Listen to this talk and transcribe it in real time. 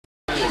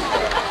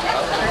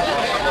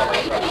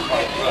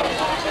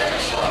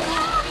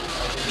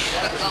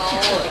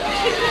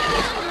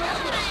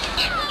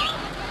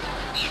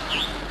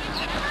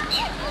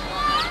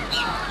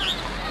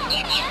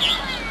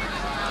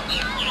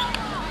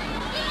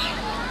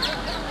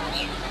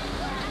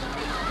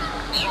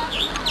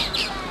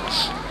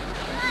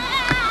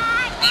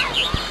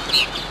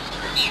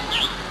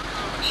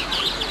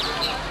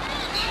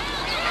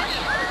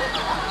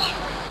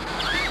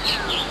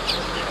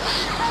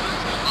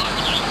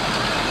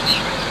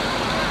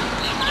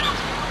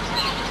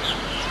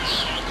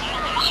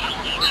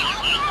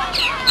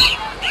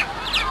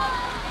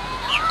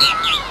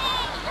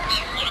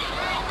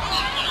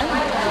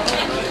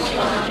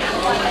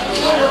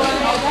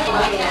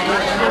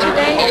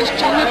is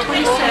June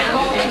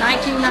 27th,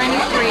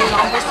 1993,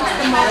 Long Distance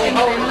from Morgan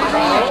Family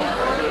Reunion.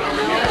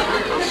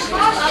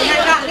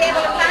 You're not be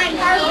able to find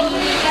her.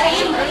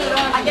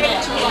 I gave it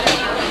to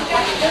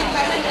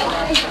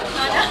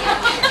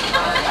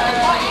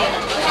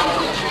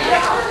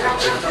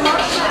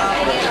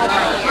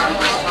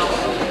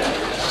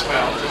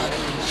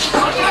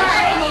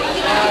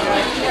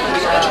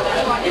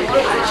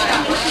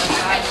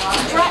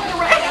drop the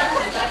rack.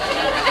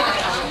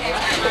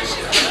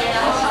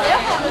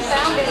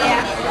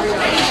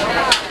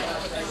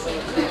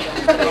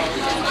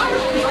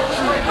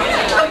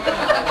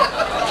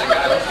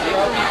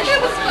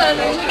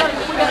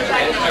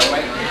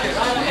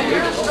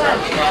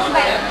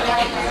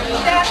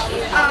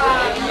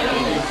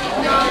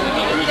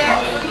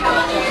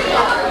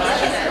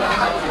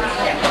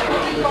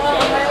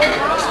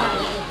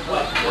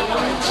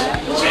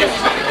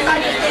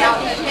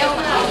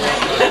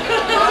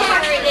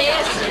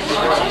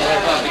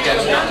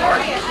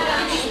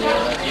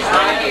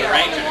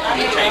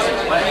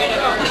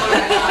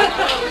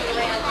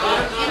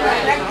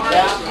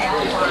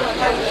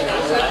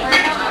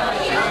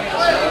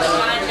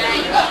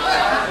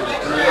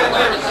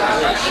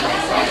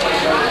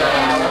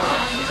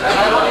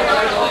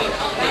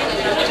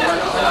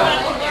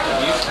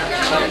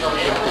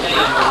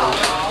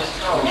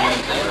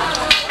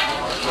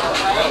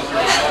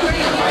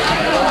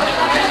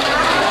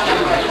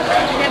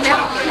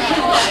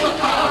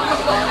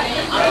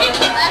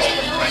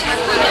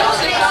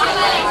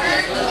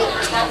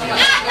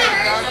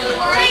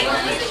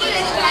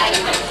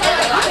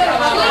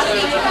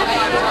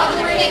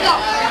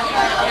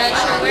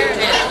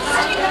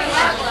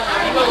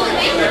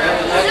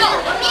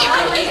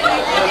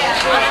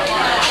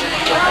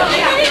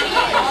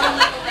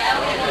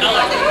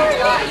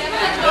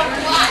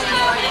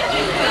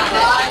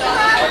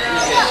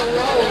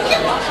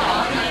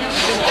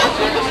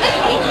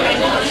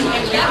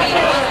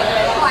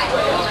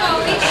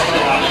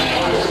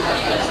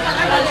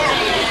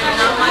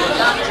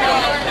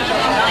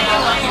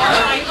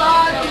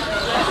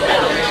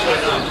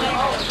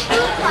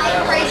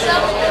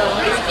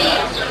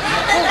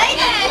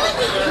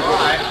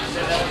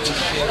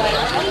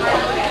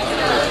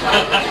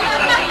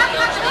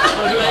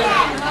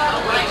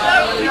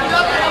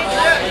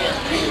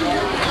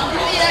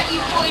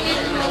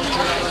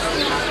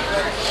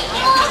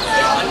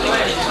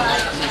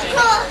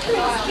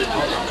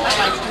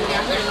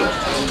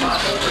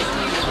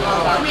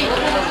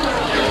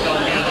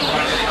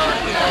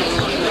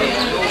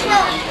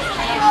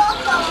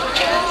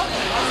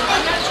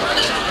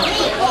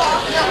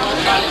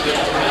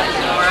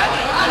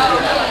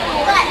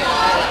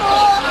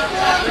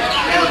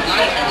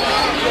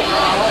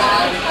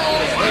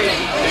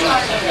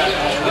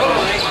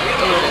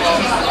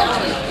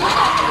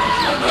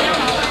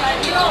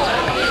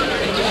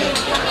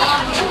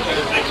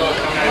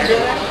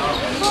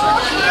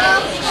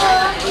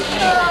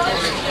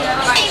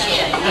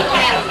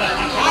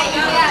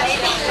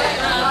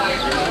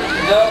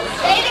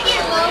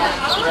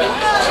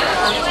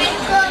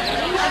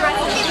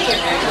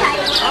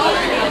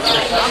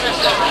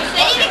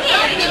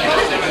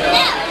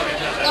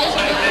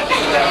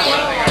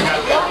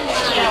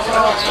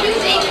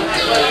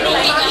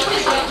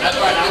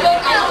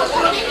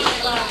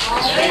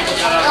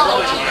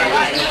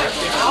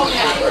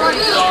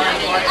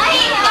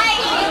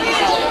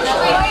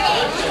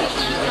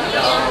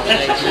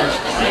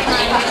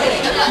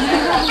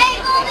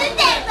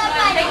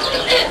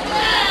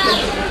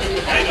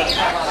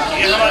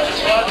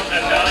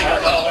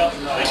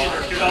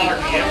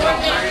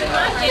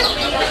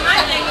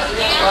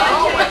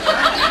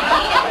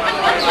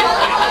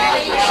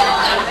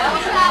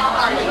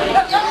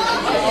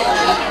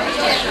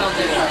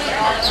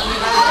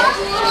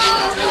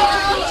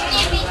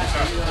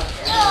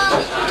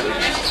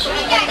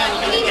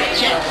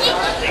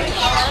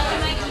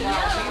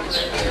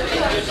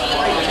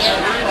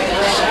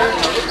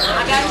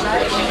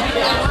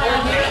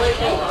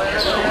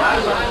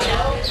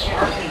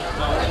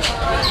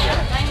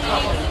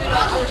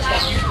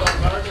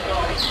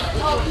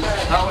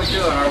 How are we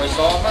doing? Are we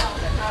solving?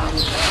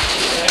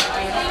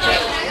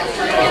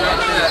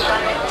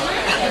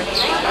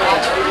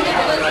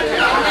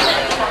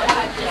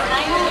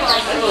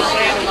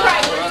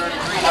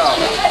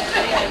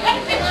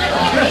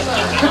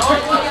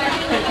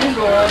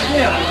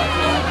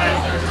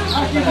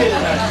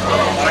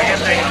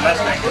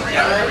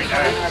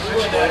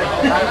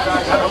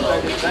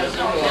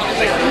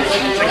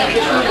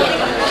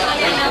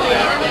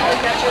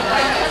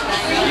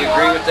 You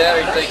agree with that, or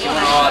you think you want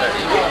to audit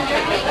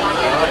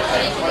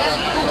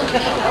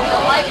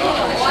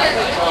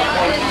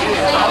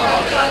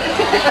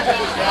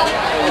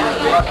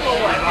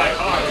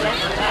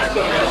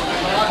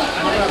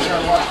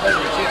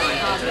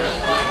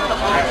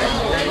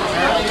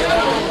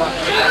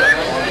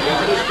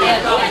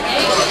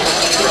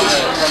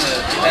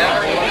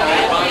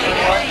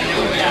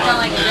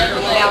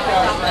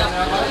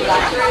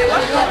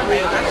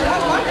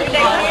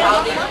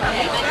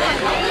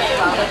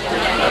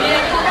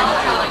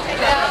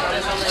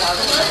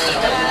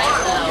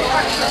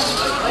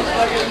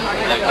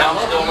That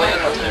count's still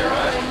laying up there,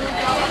 right?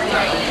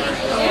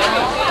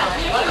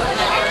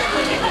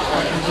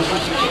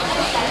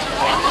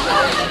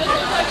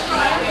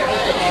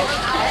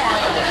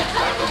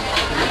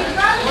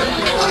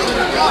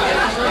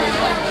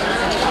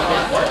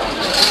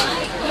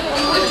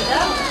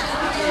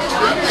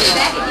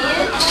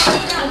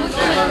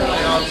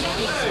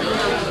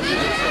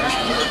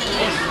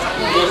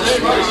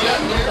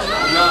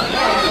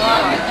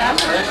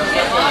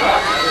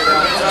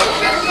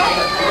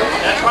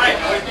 That's right.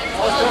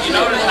 You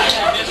notice I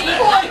should miss that.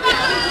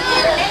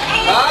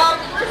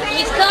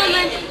 He's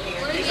coming.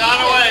 He's on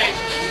the way.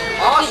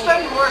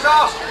 Austin? Where's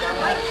Austin?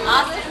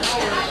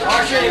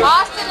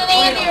 Austin and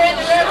Andy are in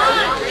the river.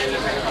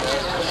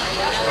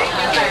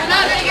 No,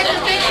 they get the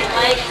picture.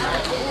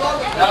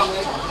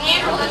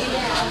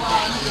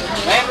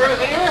 Andrew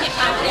here?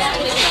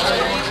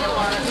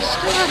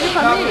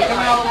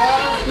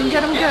 You can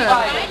get him good.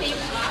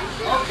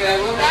 Okay,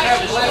 we'll just have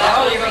to let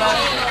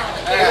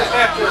just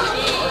have to.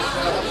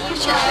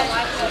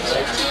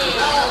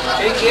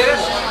 Can you get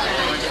us?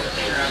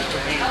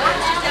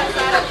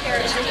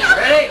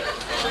 Ready?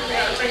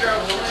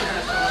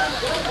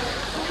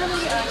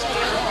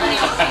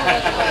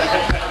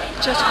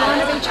 Just one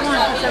of each one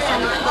because that's on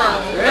the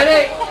 12.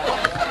 Ready?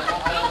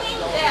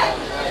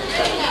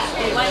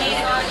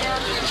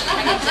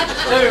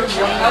 Two.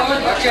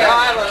 Okay, I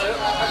love it.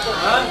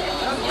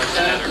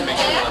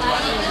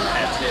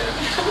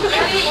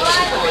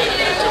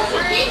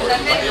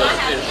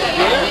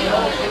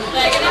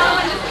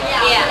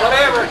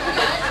 Whatever.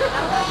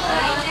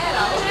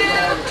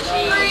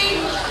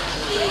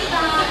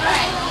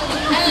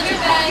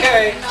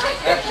 Okay.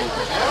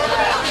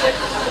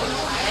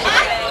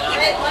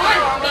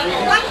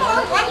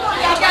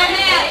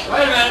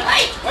 Wait a minute.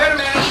 Wait a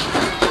minute.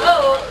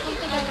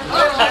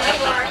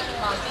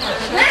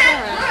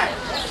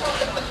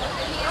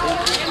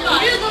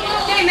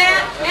 Hey,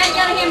 Matt. Matt, you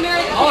gotta get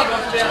married.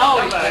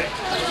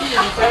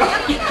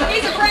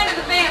 He's a friend of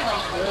the family.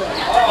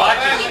 Oh, I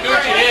just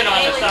scoot you in on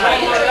the side.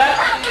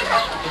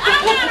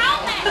 I'm not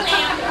on that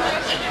now.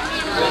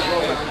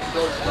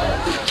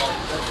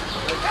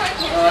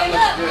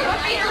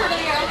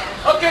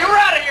 Okay, we're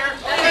out of here.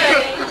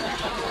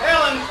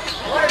 Helen.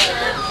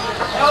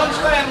 Helen's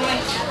family.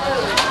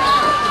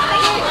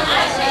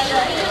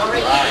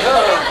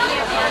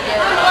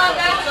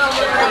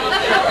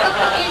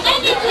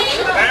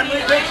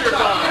 Family picture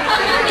time.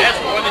 That's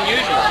more than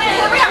usual.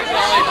 There's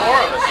only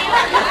 4 of us.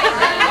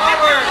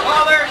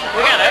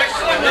 We got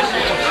extra this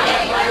year.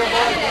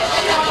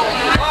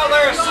 While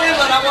they're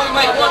assembling, I want to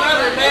make one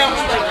other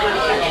announcement.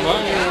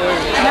 No.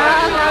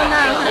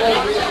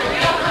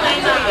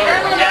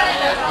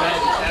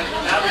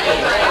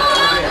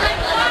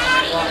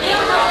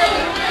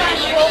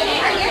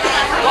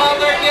 While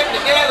they're getting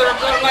together,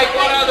 I'm going to make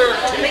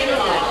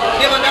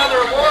give another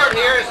award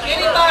here. Is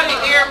anybody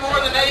here more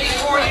than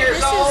 84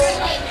 years old?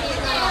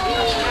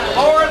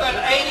 More than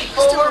 84?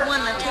 Still the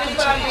one that took me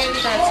to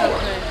that's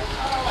okay.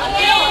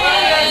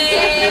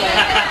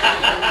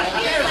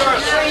 Here's our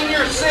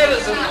senior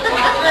citizen.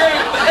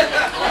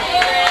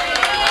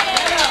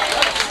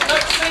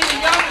 Let's see the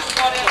youngest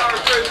one in our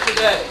group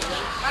today.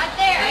 Right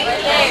there.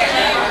 Right there.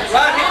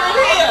 Right here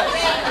it is.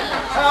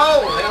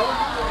 How old, Helen?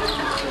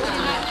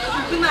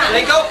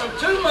 They go from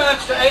 2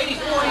 months to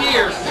 84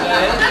 years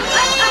today.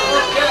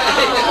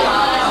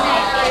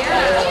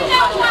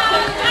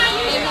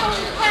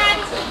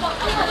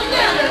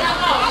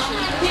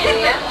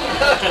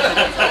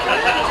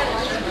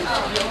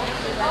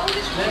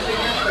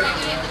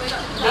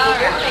 All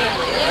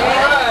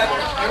right,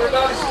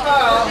 everybody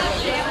smile.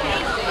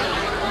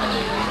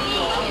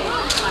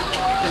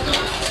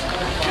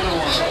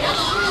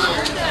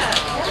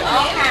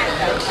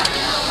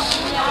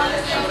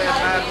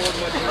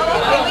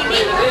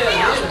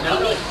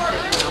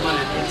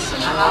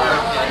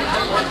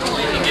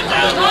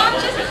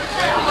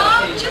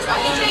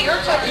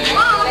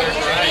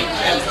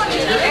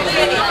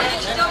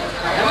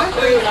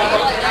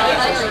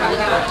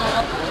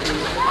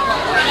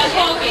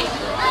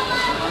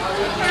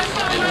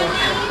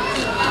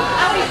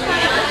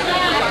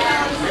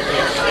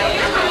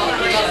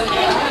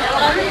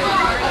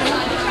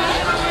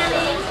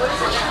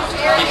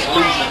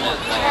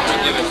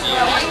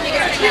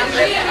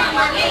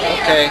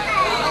 Okay.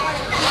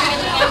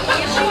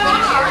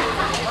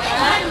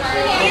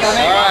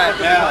 All right,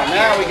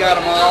 now we got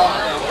them all.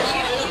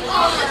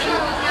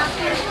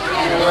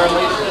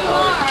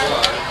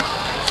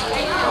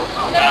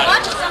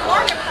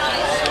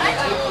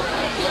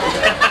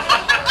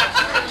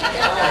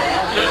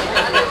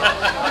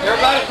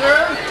 Everybody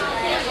through?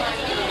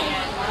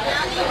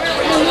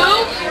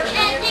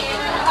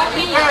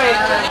 Hey,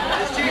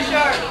 it's too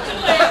sharp.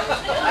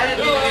 I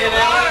didn't mean to be an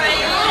ally.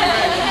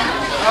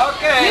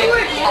 Okay.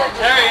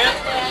 There he is.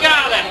 Get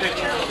out of that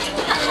picture.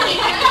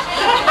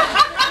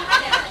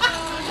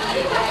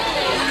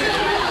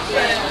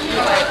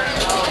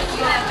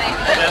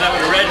 Then I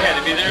would have redhead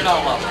to be there in all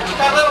of them.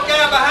 That little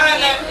guy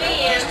behind that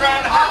is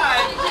trying to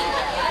hide.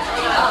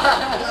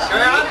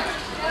 Carolyn?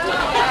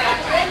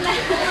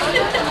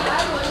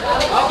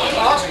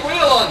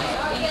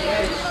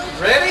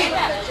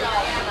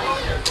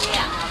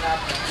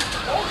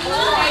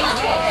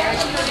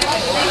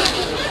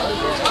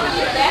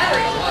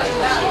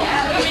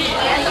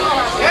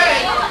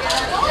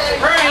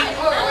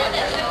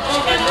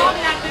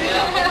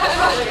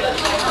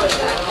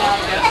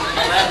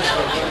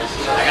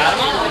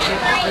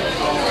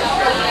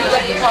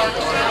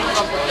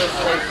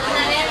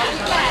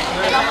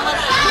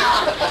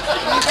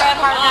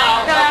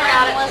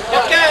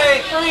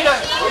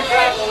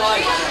 have the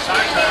light. It's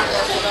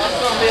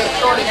going to be a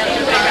shorty.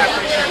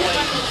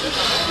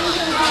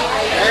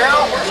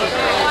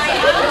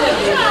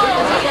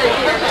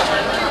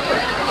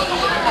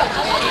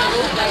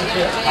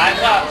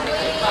 Time's up.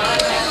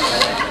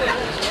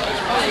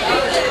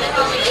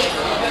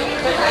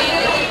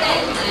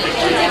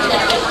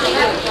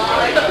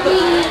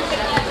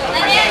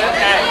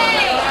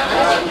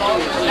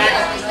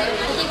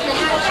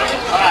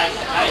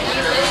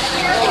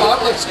 Oh, that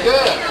looks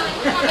good.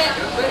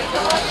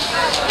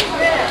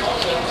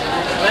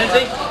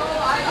 Lindsay?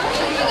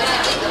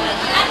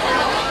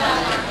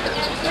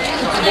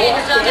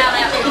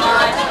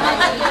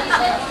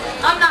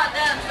 I'm not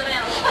done, sit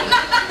down.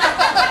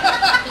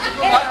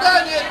 I'm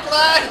done yet,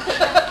 Clyde.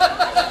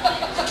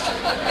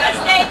 Gotta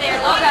stay there.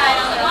 Okay.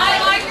 I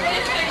like your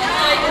sister.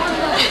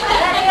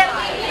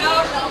 No,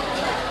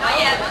 not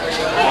yet.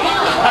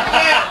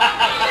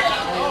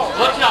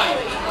 What's on you?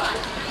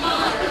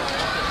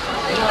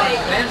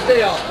 Stand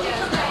still.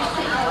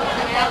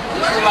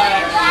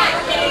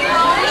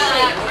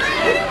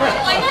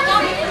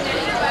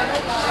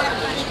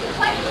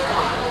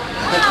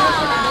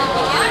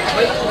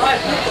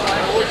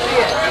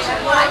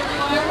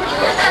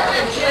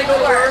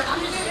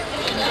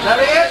 Is that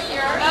it?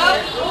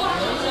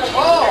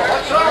 Oh,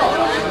 what's wrong?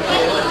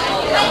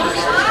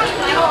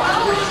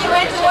 She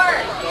went to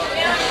work.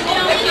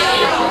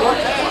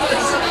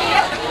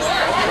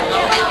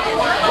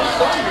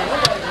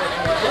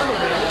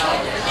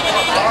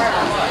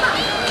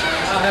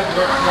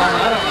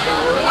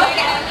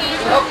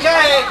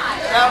 Okay,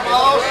 got my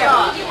all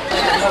shot.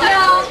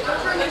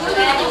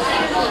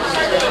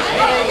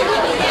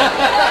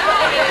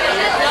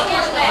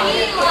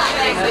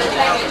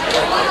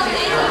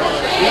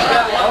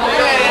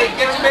 Okay,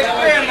 get your big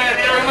friend there,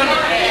 Truman.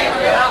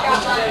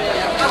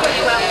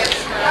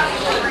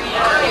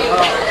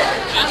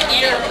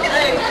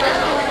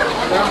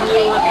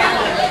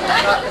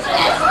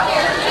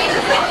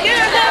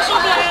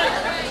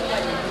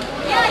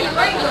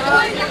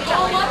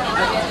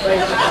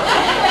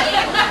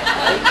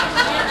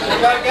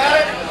 Everybody got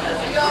it?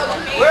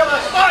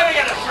 Willis. Oh, we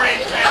got a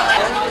French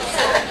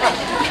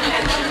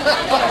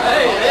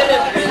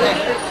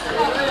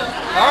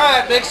All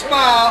right, big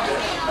smile.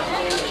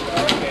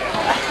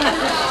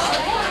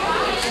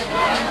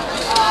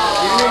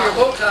 You knew your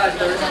bow tie's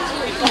dirty.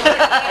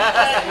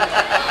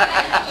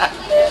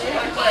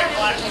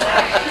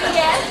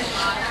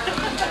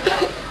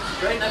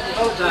 Straighten up your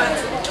bow tie.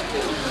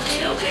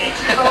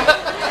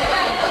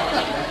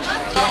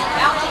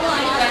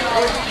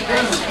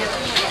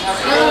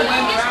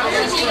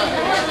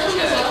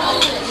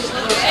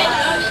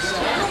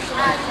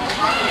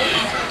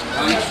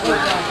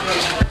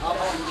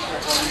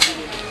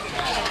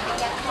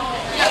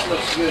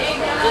 Looks good.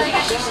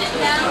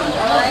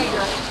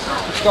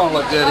 It's gonna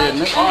look good,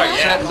 isn't it? Oh, yeah.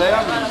 Sitting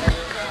down.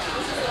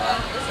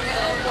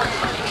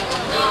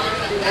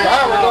 All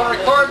right, we're gonna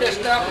record this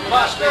now for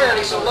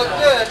posterity, so look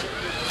good.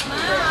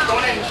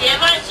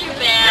 Give us your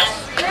best.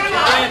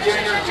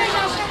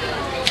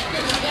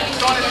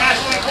 Going to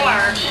National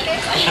Enquirer.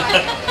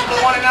 People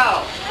want to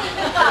know.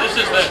 This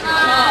is the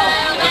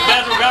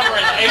federal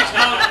government's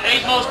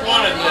eighth most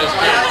wanted list.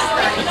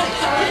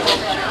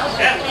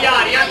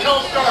 FBI, the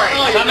untold story.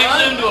 Coming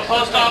soon to a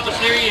post office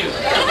near you.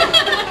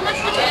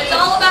 It's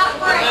all about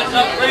free. That's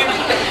up freedom.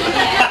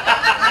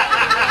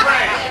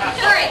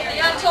 Free,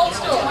 the untold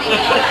story.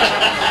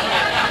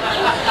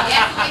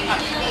 Yep.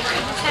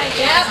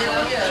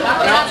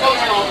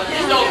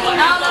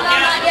 No,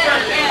 not yet.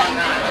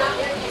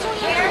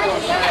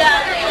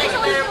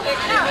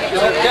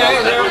 Okay,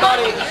 is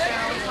everybody?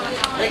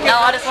 No,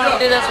 I just want to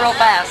do this real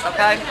fast,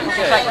 okay?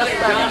 Take this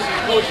down.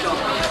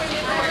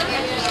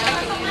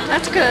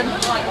 That's good. Go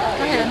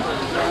ahead.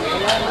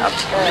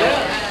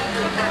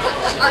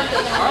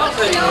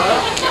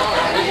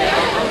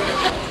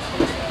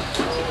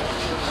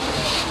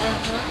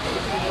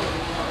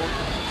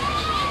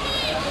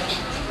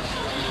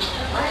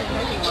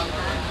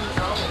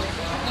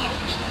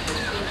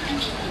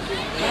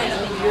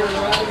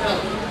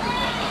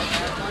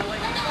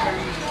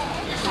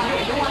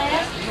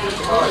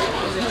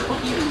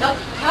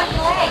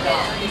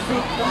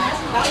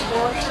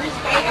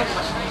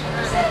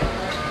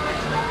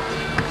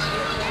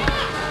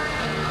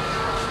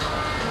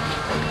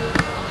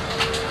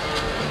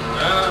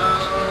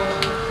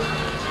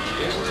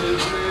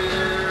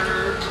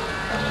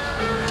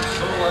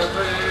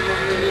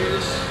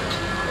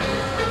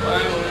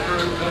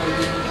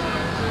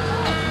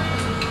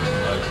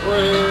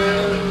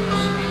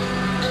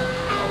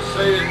 I'll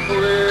say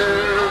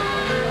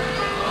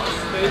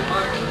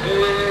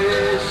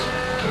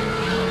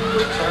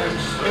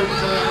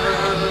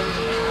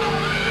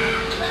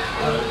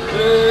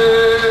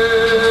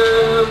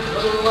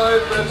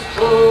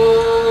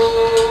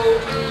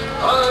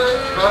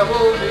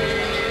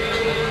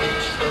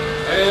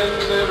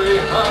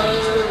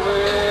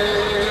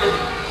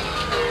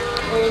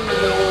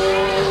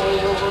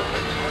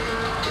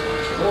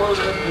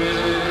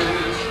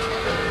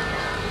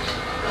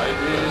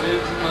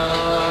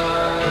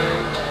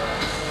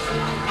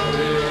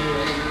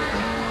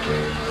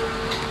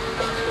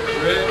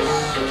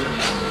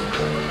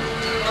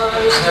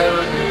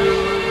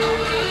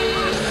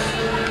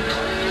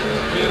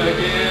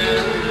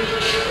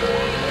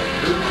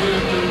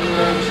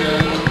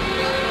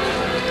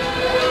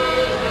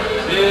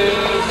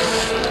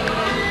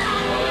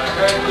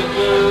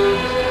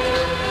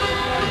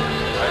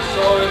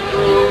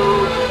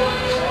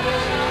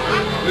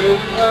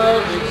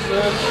without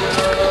exception.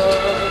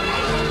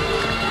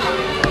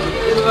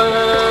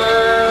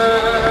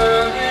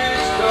 Land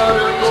each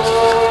scattered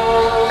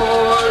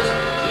course,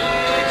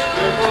 each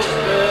triple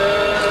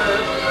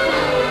step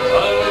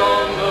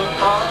along the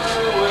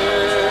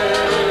highway,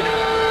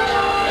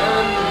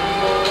 and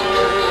more,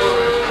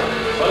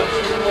 much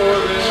more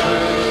than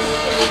this,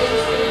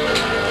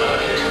 I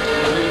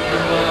really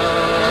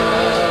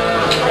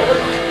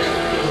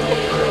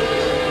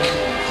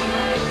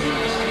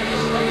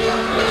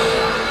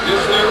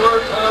yes, there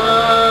were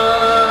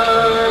times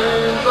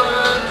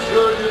I'm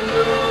sure you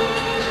knew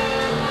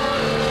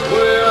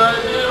where I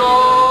did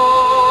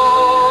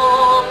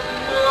all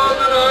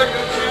that I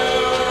could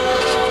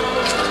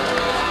choose,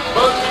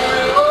 but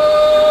through it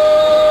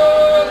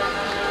all,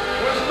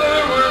 when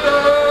there were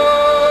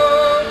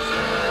doubts,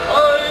 I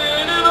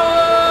ate it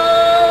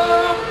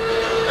up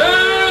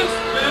and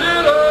spit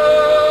it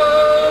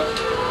out.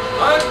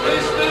 I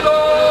faced it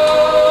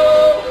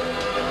all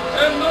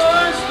and I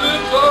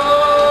stood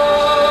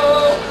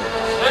tall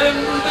and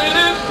did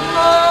it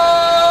my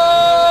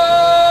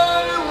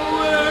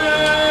way.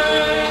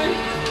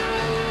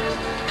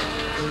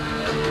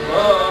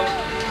 Mom,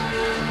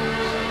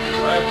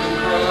 I've been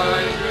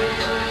crying,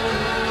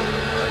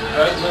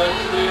 had my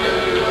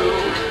fill,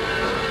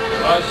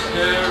 my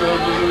share of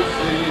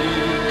losing.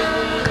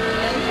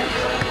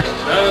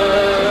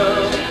 Now,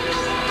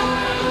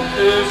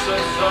 this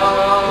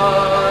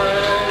aside,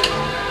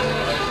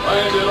 I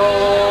find it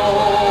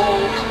all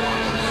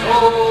so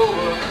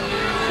amusing.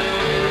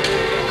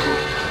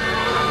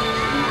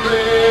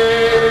 Think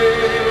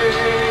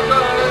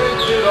I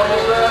did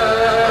all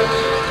that,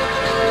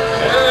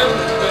 and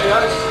may I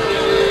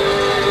stay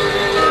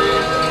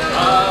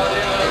out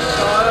in a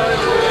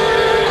sideway.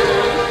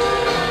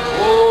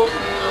 Oh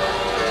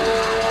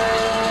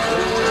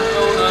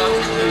no, not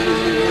me.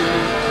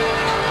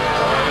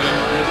 I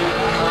did it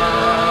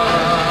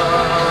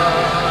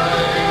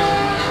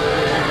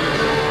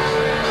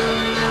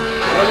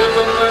what is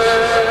a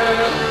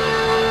man?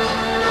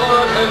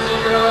 What has he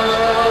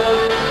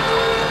got?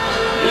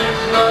 If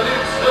not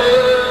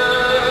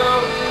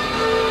himself,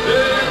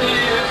 then he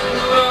is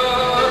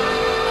not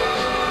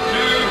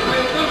to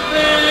win the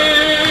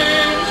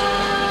things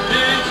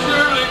he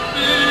surely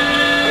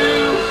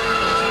feels,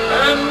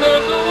 and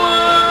not the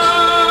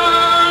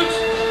words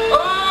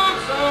of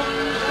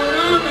someone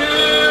who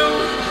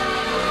kneels.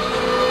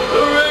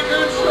 The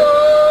record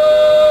shows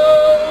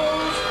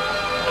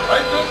I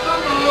took the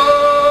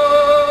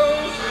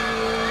blows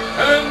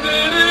and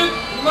did it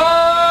my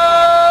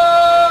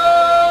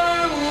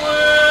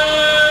way.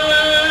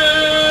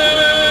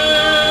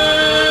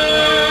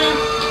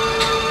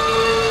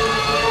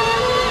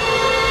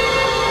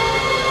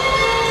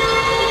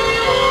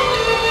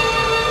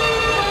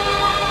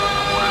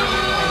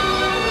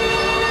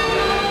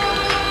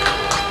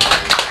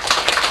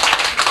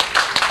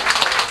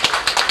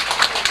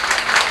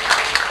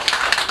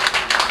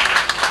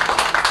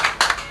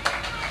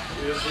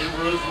 Yes, it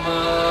was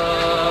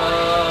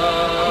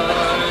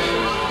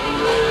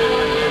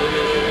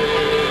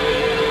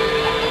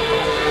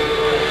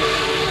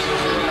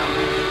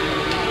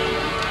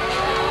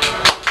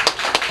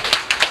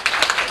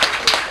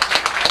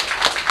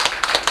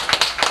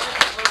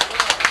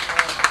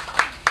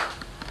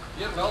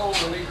getting old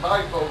and these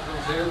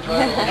bifocals here.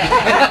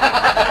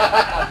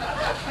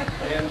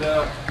 And,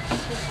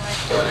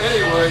 but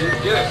anyway, you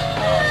get it.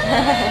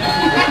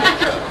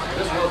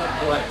 This wasn't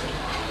planned.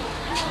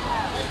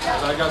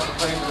 And I got to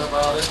thinking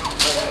about it,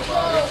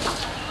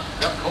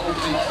 got cold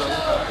feet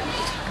sometimes.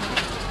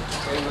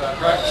 And I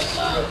practiced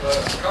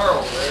with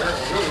Carl there and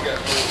really got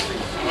cold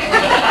feet.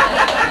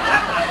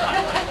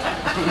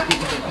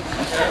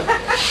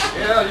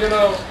 Yeah, you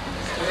know,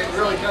 it didn't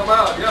really come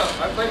out. Yeah,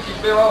 I think you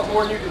bit off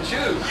more than you can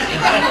chew.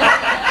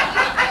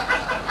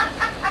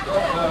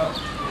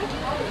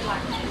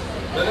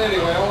 But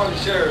anyway, I wanted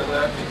to share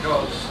that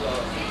because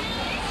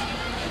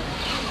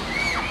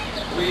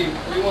we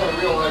want to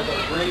realize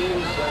our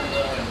dreams,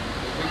 and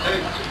we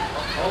take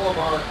all of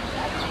our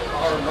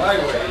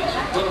byways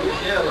and put them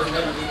together,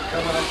 maybe we can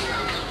come up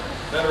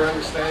with better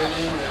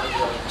understanding and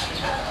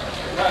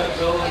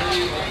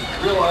compatibility and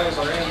realize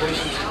our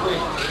ambitions and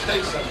dreams. It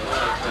takes something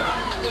like that.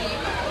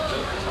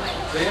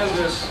 To end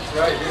this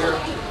right here,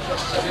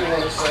 I do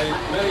want to say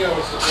many of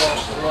us have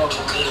lost a loved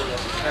one over the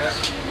past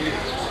few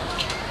years.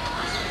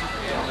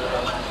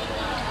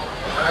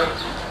 And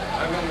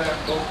I'm in that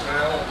boat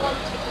now,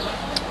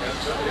 and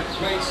it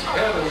makes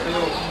heaven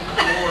feel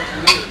more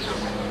familiar to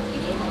me.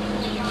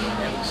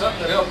 And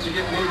something that helps you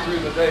get me through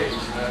the days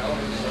now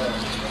is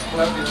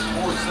Philippians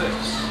 4:6,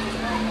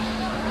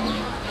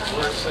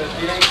 where it says,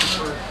 "Be anxious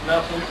for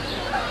nothing,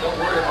 don't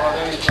worry about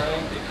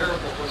anything, be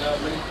careful for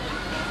nothing.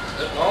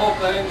 That in all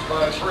things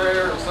by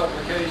prayer and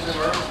supplication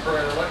or earnest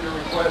prayer, let your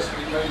requests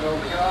be made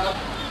known to God.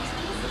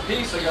 The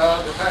peace of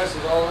God that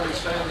passes all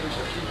understanding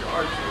shall keep your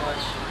hearts and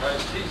minds through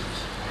Christ Jesus."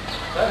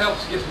 That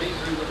helps get me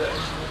through the day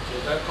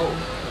with that hope,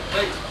 with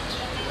faith.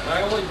 And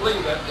I only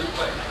believe that through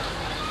faith.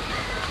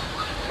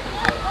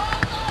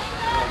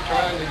 And I'm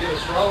trying to get a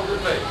stronger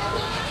faith.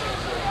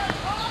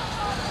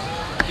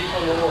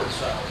 on the Lord's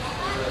side.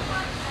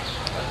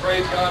 I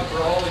praise God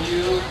for all of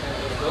you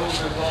and those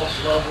who've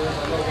lost loved ones.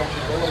 I know what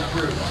you're going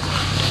through.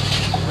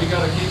 We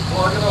got to keep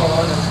plugging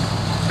on and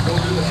go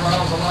through the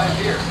trials of life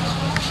here.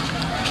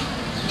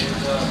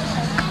 And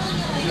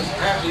I'm just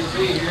happy to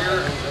be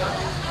here. And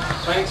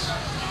thanks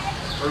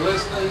for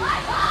listening.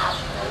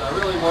 And I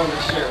really wanted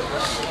to share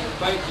this.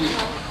 Thank you.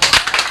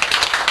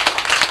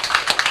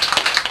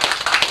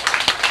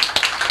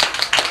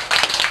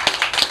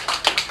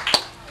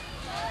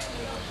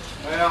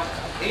 Well,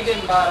 he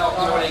didn't bite off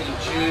more than he could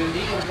chew.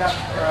 He was got to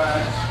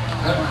try.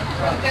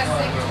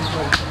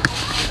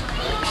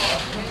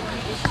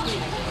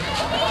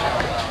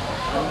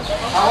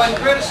 I wasn't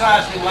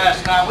criticizing him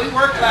last night. We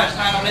worked last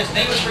night on this, and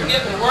he was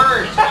forgetting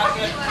words. And I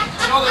said,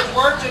 you know, there's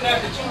words in there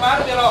that you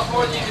might have bit off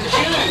more than you can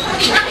chew.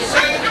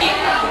 See,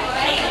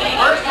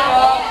 first of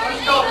all, let's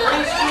go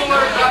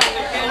preschoolers up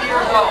to 10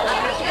 years old.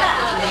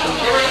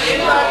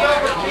 Anybody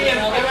over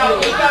 10, we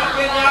got to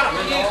pin out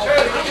for you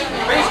too.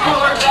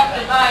 Preschoolers up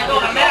to 9,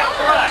 go to math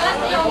front.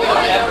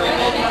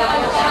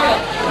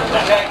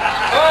 Okay,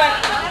 all right.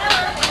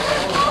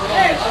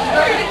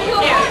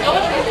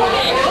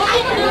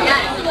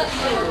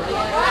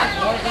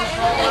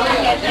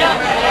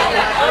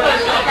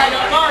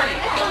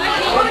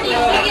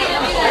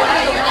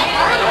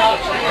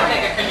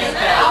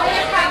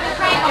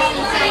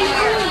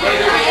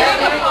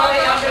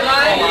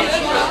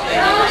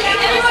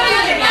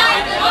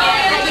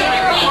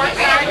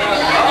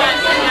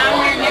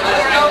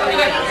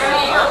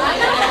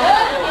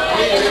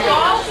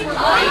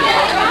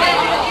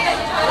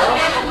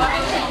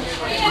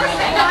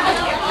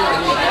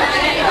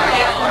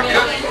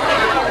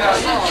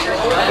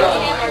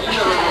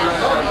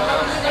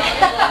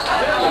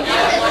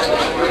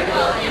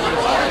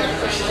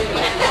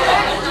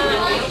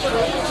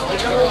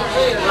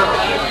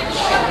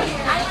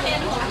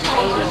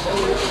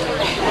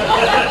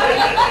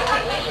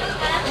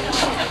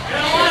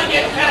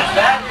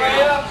 Back way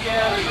up,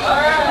 Kelly.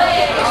 All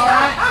right.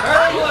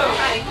 Turn blue.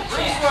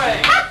 Free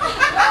swing.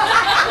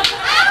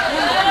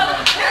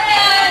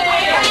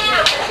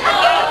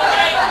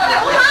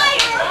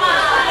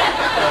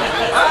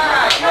 All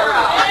right, you're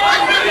out.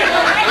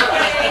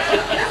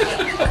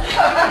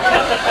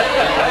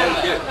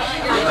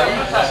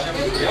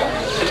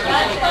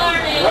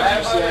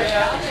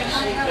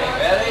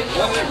 Ready?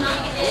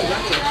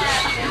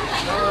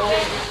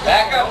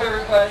 Back up,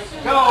 everybody.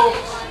 Go.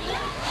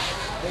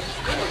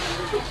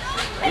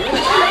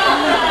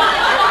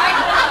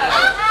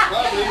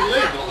 Probably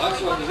illegal. That's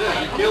what it is.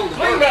 You killed the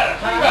Clean bird. better,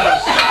 clean better.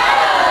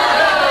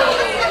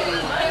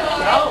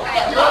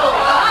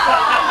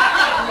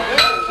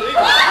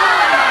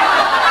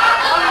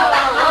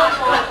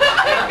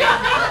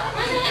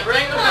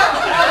 Bring them up.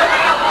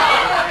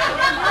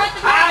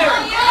 Higher.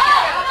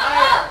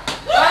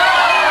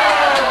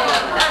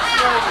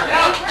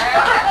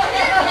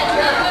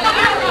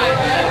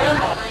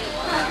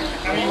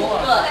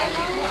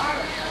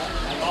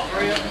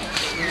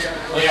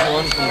 That's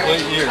one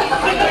complete year.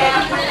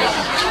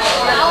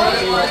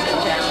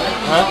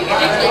 Huh?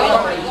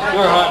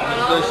 We're hunting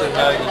and fishing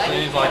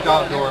magazines like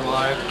Outdoor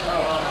Life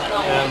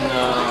and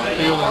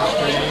Field and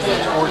Stream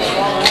and Sports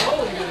News.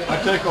 I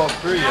take off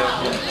 3 of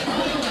them.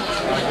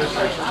 I guess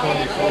there's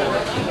 24.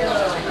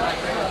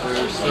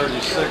 There's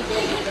 36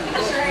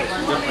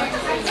 different.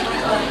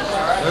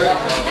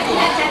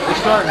 They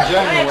start in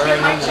January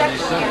and end in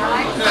December.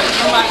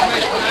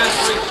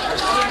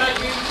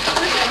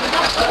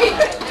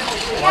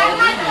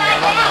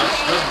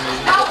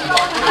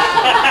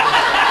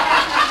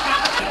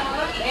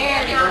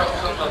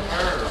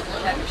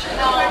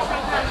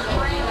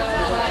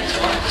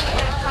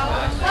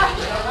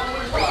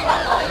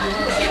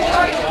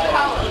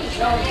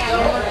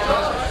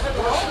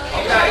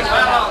 Okay,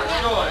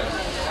 $5 choice.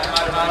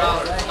 Everybody $5.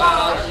 $5.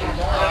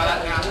 All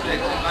right, now 6.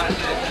 Everybody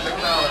 6.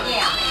 $6.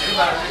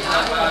 Anybody 6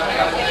 got 5?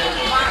 Got 6.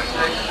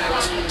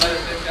 6.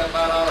 6 got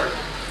 $5.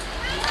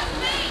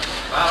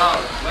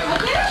 $5. Linda.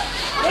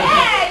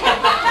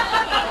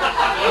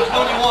 Which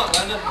one do you want,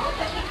 Linda?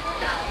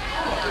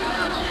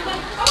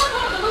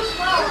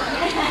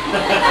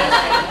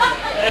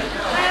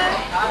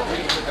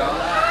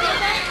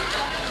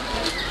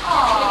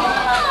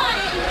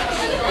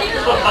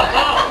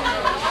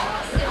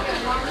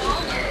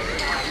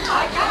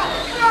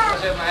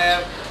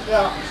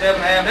 Yeah.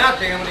 7.5 now,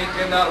 Tim. We need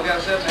 $10. We got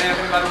 7.5.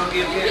 Anybody want to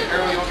give it?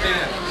 Girl, you want 10?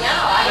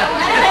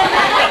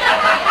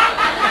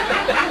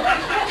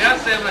 Got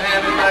 7.5.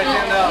 Anybody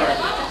 $10?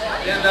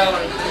 $10.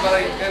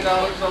 Anybody $10?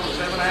 So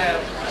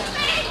 7.5.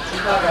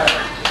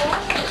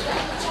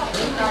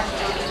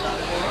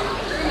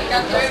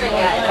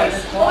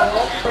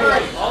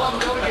 All of them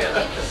go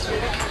together.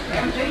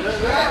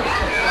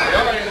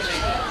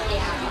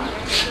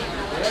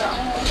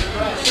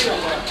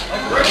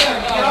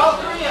 Get all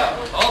 3 of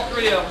them. All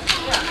 3 of them.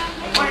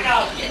 $20.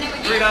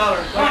 $3.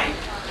 $20.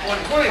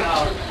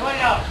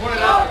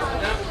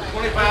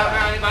 $25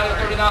 now. Anybody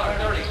 $30?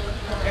 $30.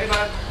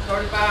 Anybody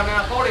 $35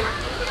 now? $40.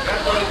 Got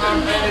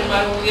 $35.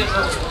 Anybody want to get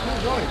something?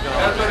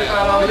 Got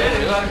 $35 in.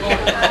 Anybody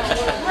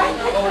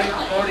 $40?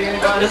 40,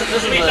 anybody? This is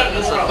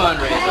a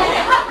fundraiser.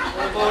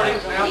 40,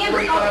 now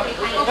 45,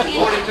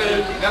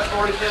 42, got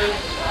 42.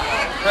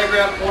 Figure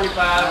out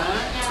 45.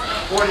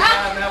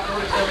 45, now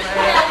 47 and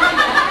a half.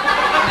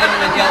 Maybe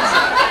they got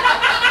some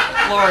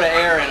Florida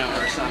air in them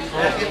or something.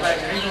 Let's get back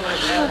here. He's gonna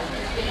let you out.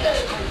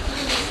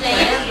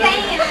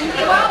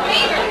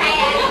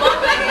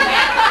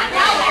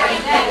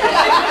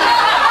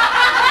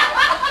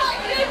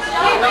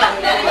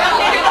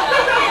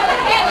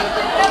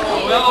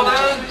 Well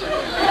done.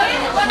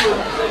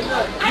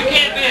 You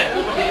can't bid.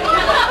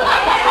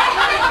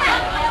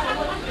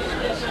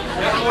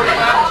 That's 45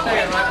 to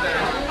stand right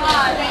there.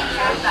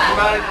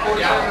 Everybody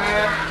 47 and a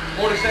half,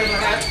 47 and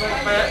a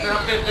half, now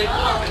 50.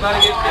 Anybody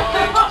get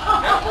 50?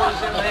 Now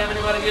 47 and a half,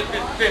 anybody get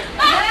 50? 50. 55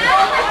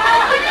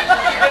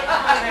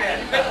 and a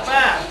half,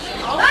 55.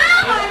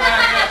 55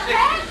 now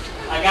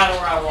 60. I got it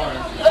where I wanted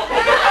it.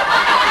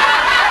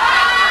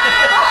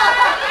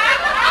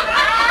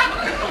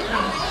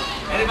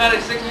 Anybody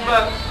 60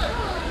 bucks?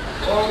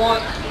 Going one,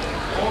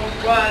 going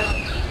twice,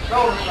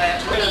 shoulder flat.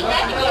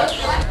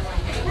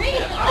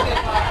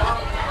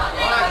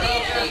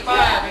 Alright,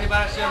 5.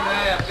 Anybody 7 and a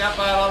half? Got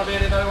 5 ought to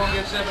bid. Anybody want to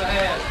get 7 and a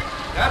half?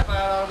 Got 5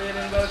 ought to bid.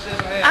 Anybody 7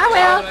 and a half? I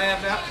will. 7 and a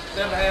half now.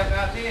 7 and a half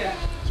now. 10.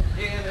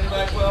 10.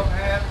 Anybody 12 and a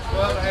half?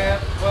 12 and a half.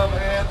 12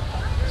 and a half.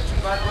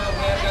 Anybody 12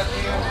 and a half? Got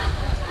 10.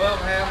 12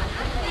 and a half.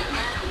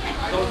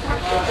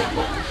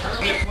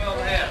 Get 12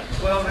 and a half.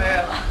 12 and a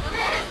half.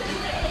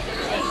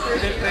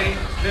 15.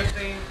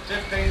 15.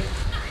 15.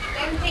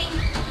 17.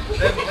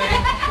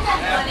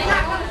 Half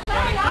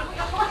 20.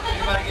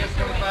 Anybody get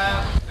 25?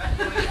 Got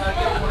 20. Anybody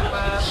get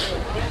 25?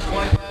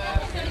 25.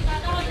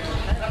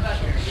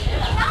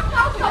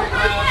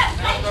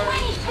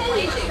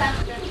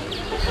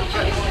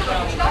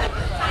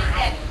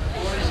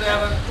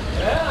 47.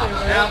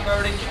 Now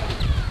 30.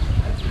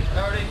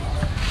 30.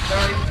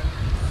 30.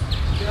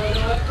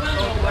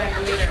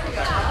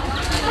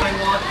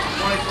 21.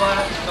 25.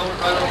 Don't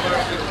try to over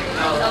 $15.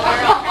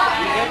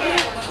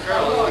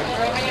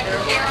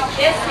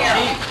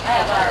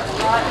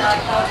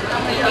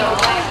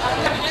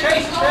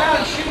 Chase it down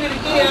and shoot it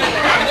again.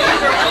 And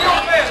these are real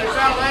feathers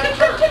out of that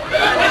church.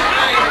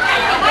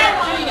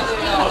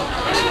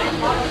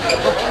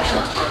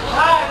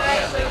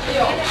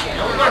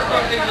 We're going to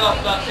start these off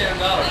about $10.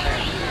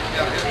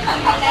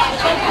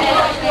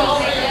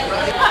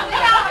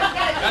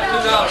 Got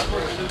 $2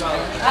 for $2.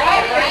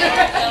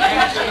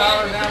 And $2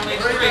 now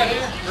leaves 3.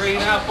 3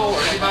 now 4.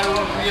 Anybody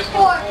want to give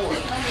 4?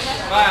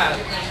 5.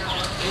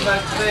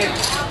 Anybody 6.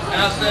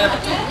 Now 7.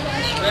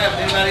 7.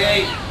 Anybody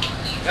 8.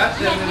 Got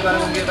 7. Anybody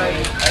want to give 8?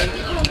 8.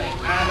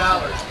 $9.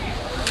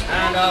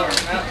 $9.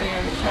 Now 10.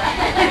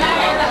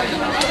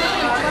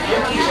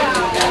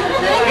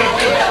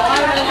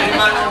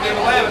 Anybody want to give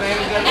 11?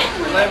 Anybody got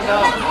 $11?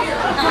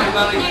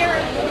 Anybody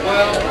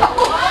 12?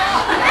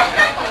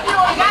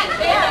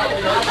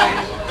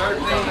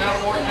 13, now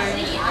 14,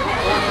 14,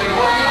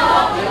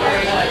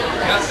 15,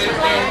 got 15,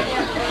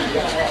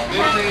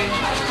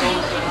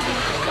 15,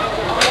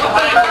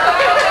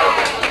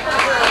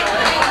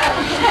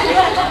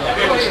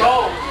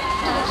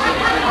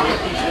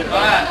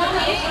 Alright,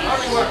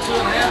 I'm worth 2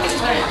 and a half.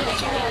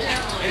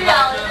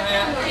 Anybody 2 and a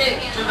half?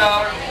 $2,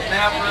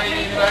 now 3,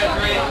 anybody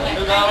 3,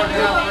 $2,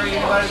 now 3,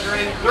 anybody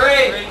 3,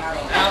 3,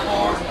 now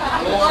 4,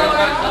 4,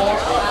 anybody 4,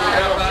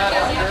 now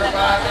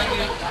 5, thank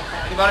you.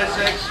 Anybody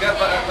 6? Got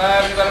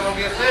 5. Anybody want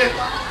to get 6?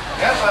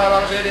 Got 5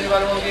 on a bid.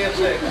 Anybody want to get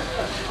 6?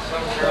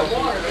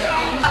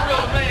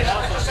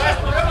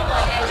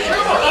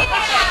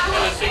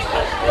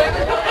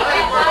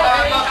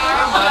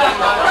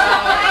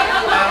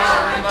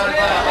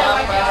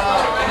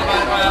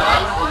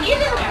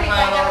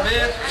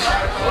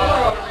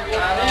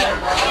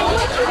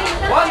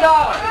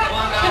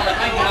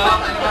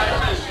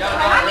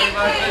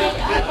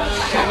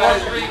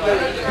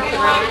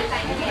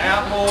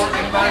 Now 4,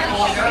 anybody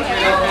 4, got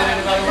 3 on bid,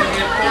 anybody want to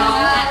get 4?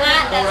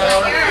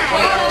 $4.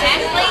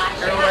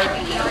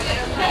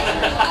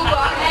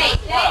 Hey,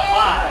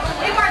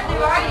 we weren't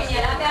through arguing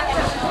yet. I got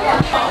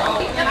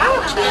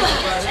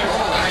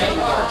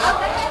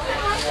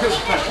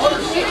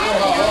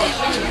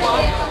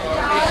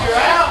If you're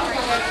out,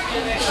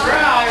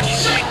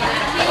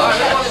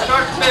 alright, let's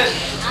start the bid.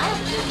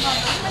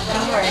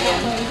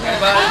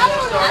 Anybody want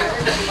to start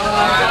it?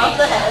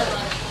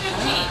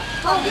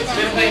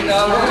 $15,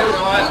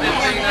 alright,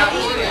 15 now.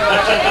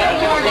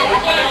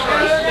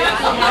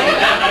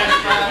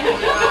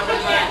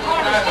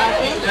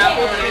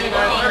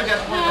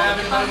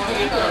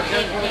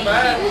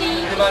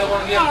 Anybody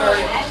want to get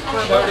 30?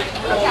 30,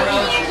 4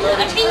 rounds,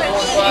 30,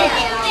 45,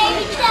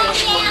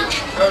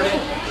 30,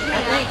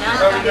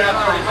 30 now,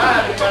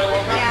 35. Anybody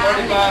want to get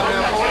 35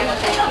 now, 40,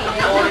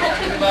 40,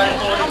 anybody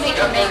 40,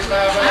 got 35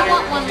 I right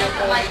want here. one that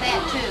like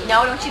that too.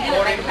 No, don't you do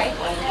it like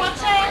paper.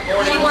 What's that?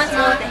 40, She wants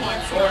one with the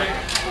hands. 40,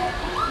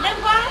 No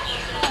what?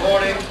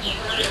 40,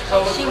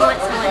 so She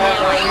wants one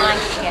that like mine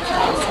to get to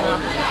this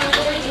one.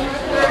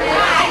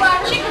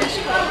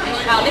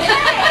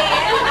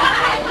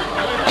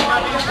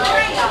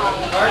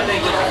 Alright, they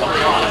get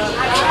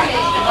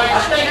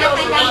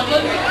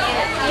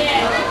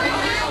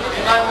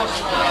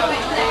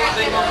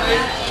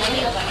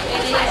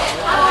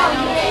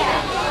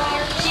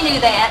knew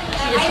that.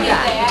 She just knew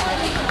that.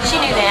 She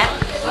knew that.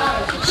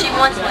 She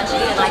wants one. She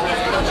said like this.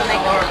 Don't you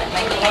make it?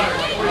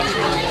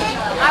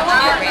 I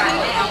want it.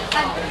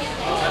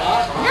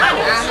 No,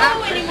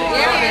 anymore.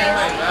 There it is.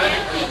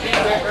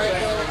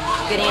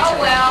 Good answer.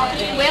 Well,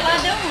 I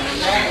don't.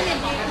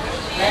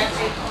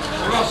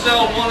 We're gonna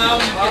sell one of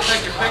them. You can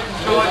take your pick and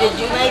choice. Did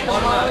you make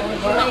them?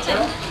 Did you make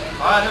them?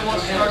 All right, who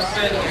wants to start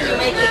spinning Did you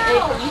here? make the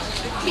aprons?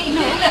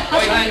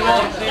 Wait, hang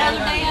on.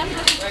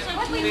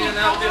 15 and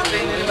out, 15,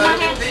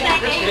 anybody?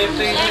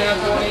 15 and out,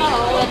 20,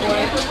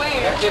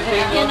 20.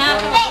 15 and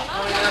out, 20,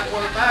 20 and out,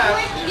 25.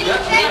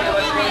 Got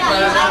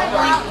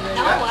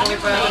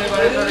 25,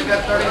 anybody? 30,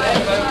 got 30,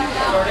 anybody?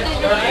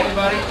 30,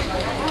 anybody?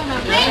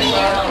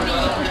 25.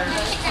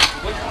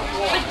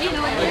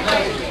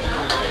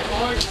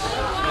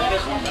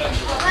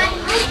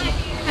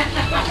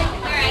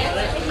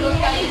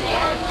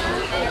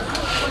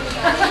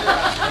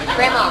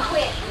 Grandma,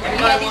 have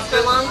you had these for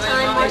a long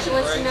time? Marcia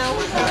wants to know.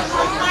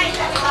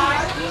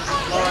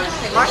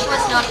 Marcia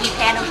wants to know if you've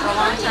had them for a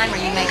long time or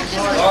you make them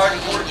just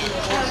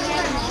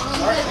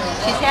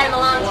She's had them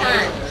a long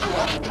time.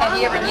 Have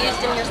you ever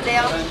used them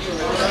yourself?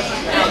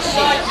 Oh,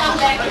 shoot.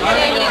 You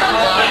didn't use them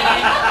long.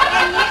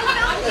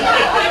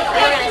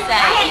 We're going to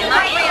say,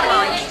 my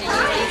grandma used to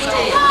use these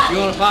too. You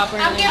want to pop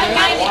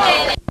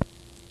anything?